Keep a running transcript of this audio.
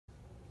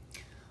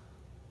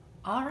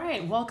All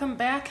right, welcome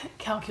back,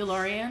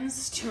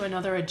 Calcularians, to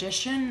another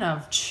edition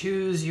of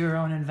Choose Your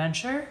Own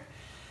Adventure.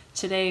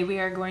 Today we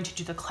are going to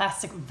do the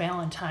classic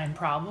Valentine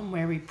problem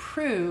where we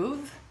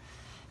prove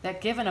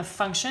that given a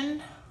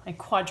function, a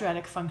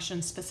quadratic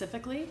function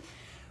specifically,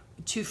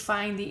 to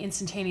find the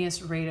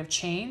instantaneous rate of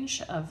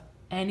change of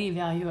any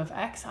value of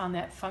x on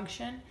that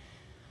function,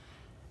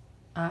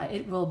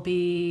 it will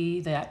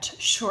be that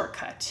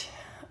shortcut.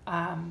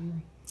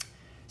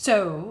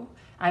 So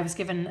I was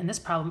given in this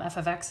problem f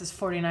of x is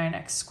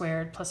 49x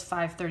squared plus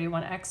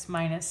 531x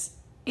minus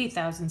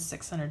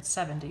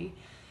 8,670.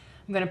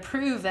 I'm going to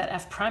prove that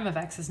f prime of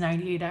x is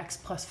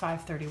 98x plus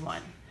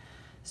 531.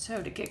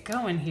 So to get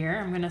going here,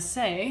 I'm going to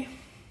say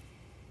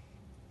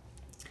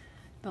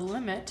the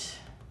limit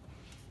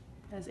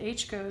as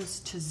h goes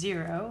to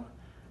 0,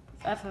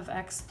 f of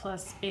x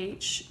plus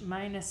h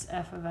minus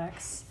f of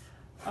x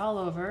all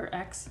over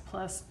x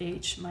plus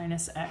h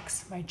minus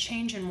x. My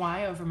change in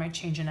y over my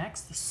change in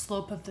x, the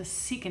slope of the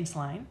secant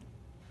line.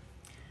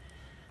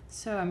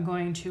 So I'm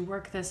going to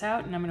work this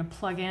out and I'm going to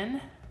plug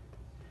in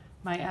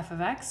my f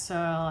of x. So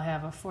I'll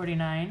have a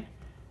 49x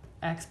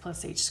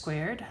plus h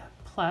squared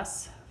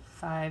plus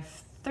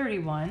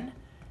 531x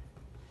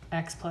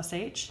plus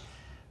h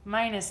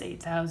minus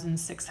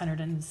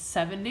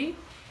 8,670.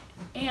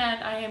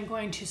 And I am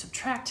going to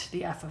subtract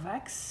the f of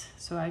x.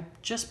 So I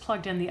just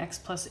plugged in the x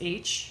plus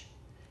h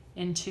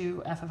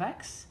into f of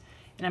x,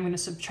 and I'm going to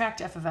subtract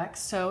f of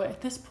x. So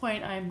at this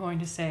point, I'm going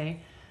to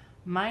say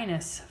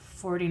minus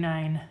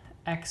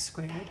 49x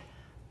squared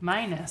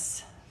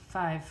minus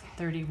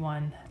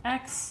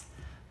 531x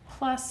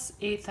plus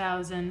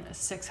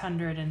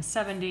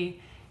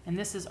 8,670, and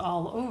this is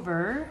all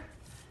over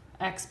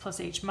x plus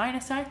h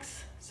minus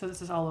x, so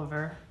this is all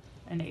over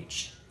an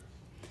h.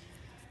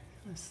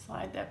 Let's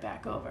slide that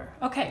back over.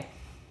 Okay,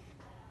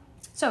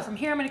 so from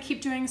here I'm going to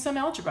keep doing some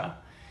algebra.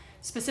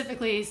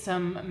 Specifically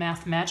some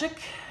math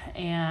magic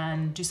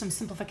and do some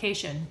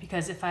simplification,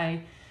 because if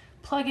I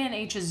plug in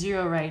h as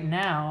 0 right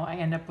now, I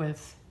end up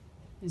with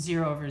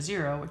 0 over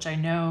 0, which I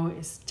know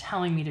is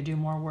telling me to do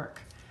more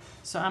work.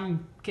 So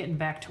I'm getting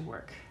back to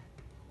work.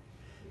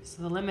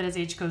 So the limit as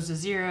h goes to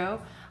 0,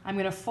 I'm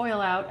going to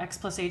FOIL out x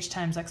plus h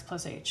times x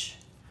plus h.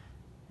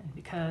 And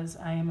because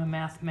I am a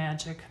math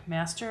magic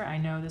master, I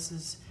know this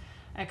is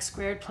x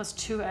squared plus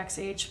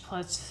 2xh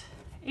plus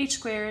h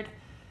squared.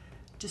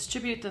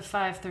 Distribute the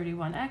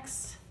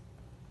 531x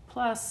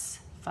plus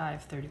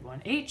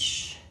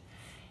 531h.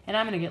 And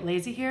I'm going to get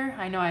lazy here.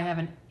 I know I have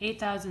an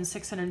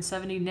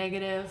 8,670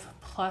 negative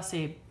plus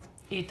a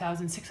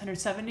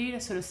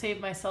 8,670, so to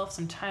save myself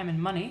some time and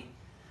money,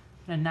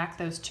 I'm going to knock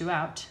those two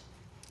out.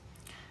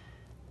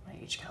 My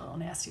h got a little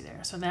nasty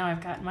there. So now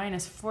I've got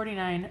minus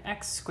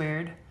 49x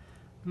squared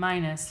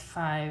minus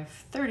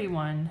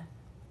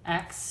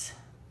 531x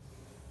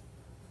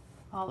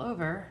all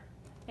over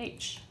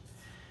h.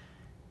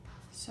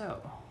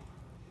 So,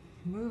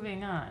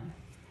 moving on.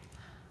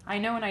 I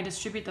know when I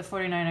distribute the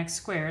 49x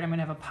squared, I'm going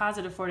to have a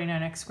positive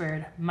 49x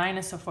squared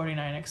minus a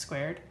 49x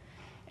squared.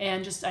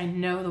 And just, I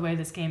know the way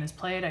this game is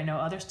played. I know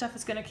other stuff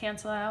is going to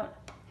cancel out.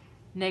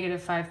 Negative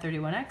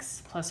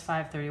 531x plus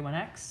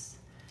 531x.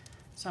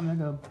 So I'm going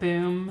to go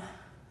boom,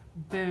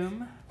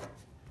 boom.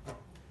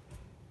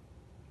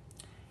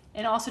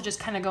 And also just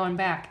kind of going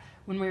back,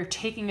 when we're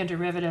taking a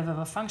derivative of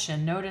a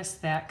function, notice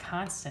that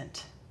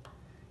constant.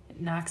 It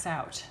knocks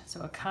out.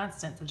 So a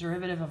constant, the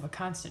derivative of a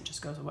constant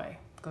just goes away,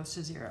 goes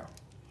to 0.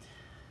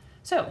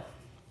 So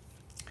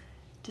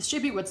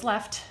distribute what's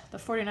left. The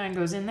 49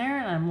 goes in there,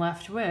 and I'm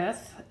left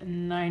with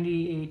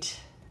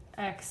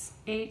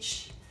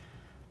 98xh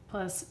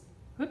plus,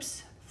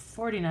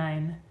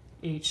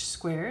 49h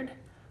squared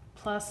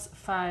plus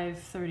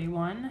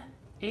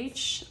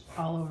 531h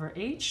all over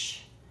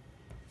h.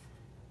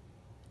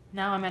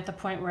 Now I'm at the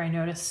point where I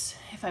notice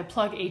if I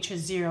plug h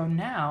as 0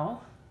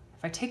 now,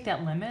 if I take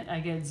that limit, I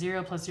get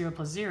 0 plus 0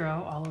 plus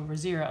 0 all over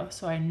 0.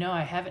 So I know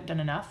I haven't done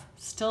enough.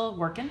 Still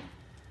working.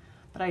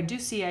 But I do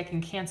see I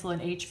can cancel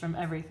an h from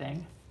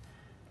everything.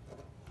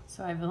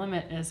 So I have a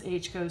limit as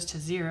h goes to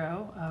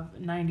 0 of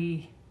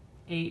 98x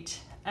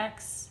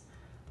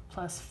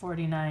plus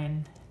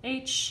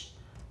 49h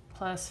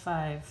plus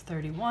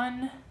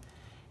 531.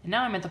 And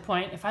now I'm at the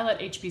point, if I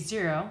let h be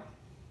 0,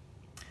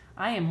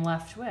 I am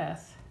left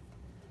with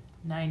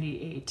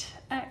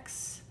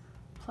 98x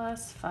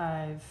plus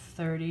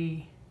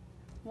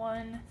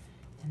 531,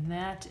 and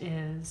that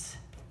is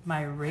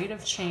my rate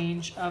of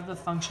change of the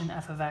function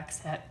f of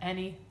x at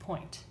any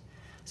point.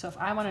 So if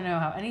I want to know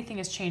how anything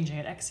is changing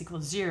at x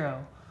equals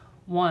 0,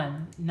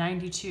 1,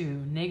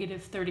 92,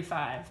 negative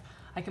 35,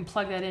 I can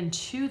plug that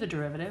into the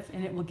derivative,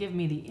 and it will give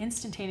me the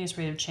instantaneous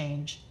rate of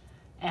change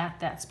at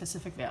that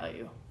specific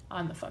value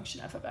on the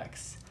function f of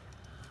x.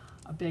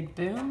 A big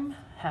boom,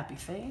 happy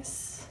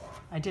face.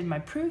 I did my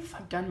proof,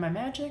 I've done my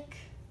magic.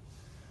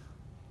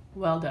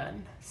 Well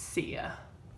done. See ya.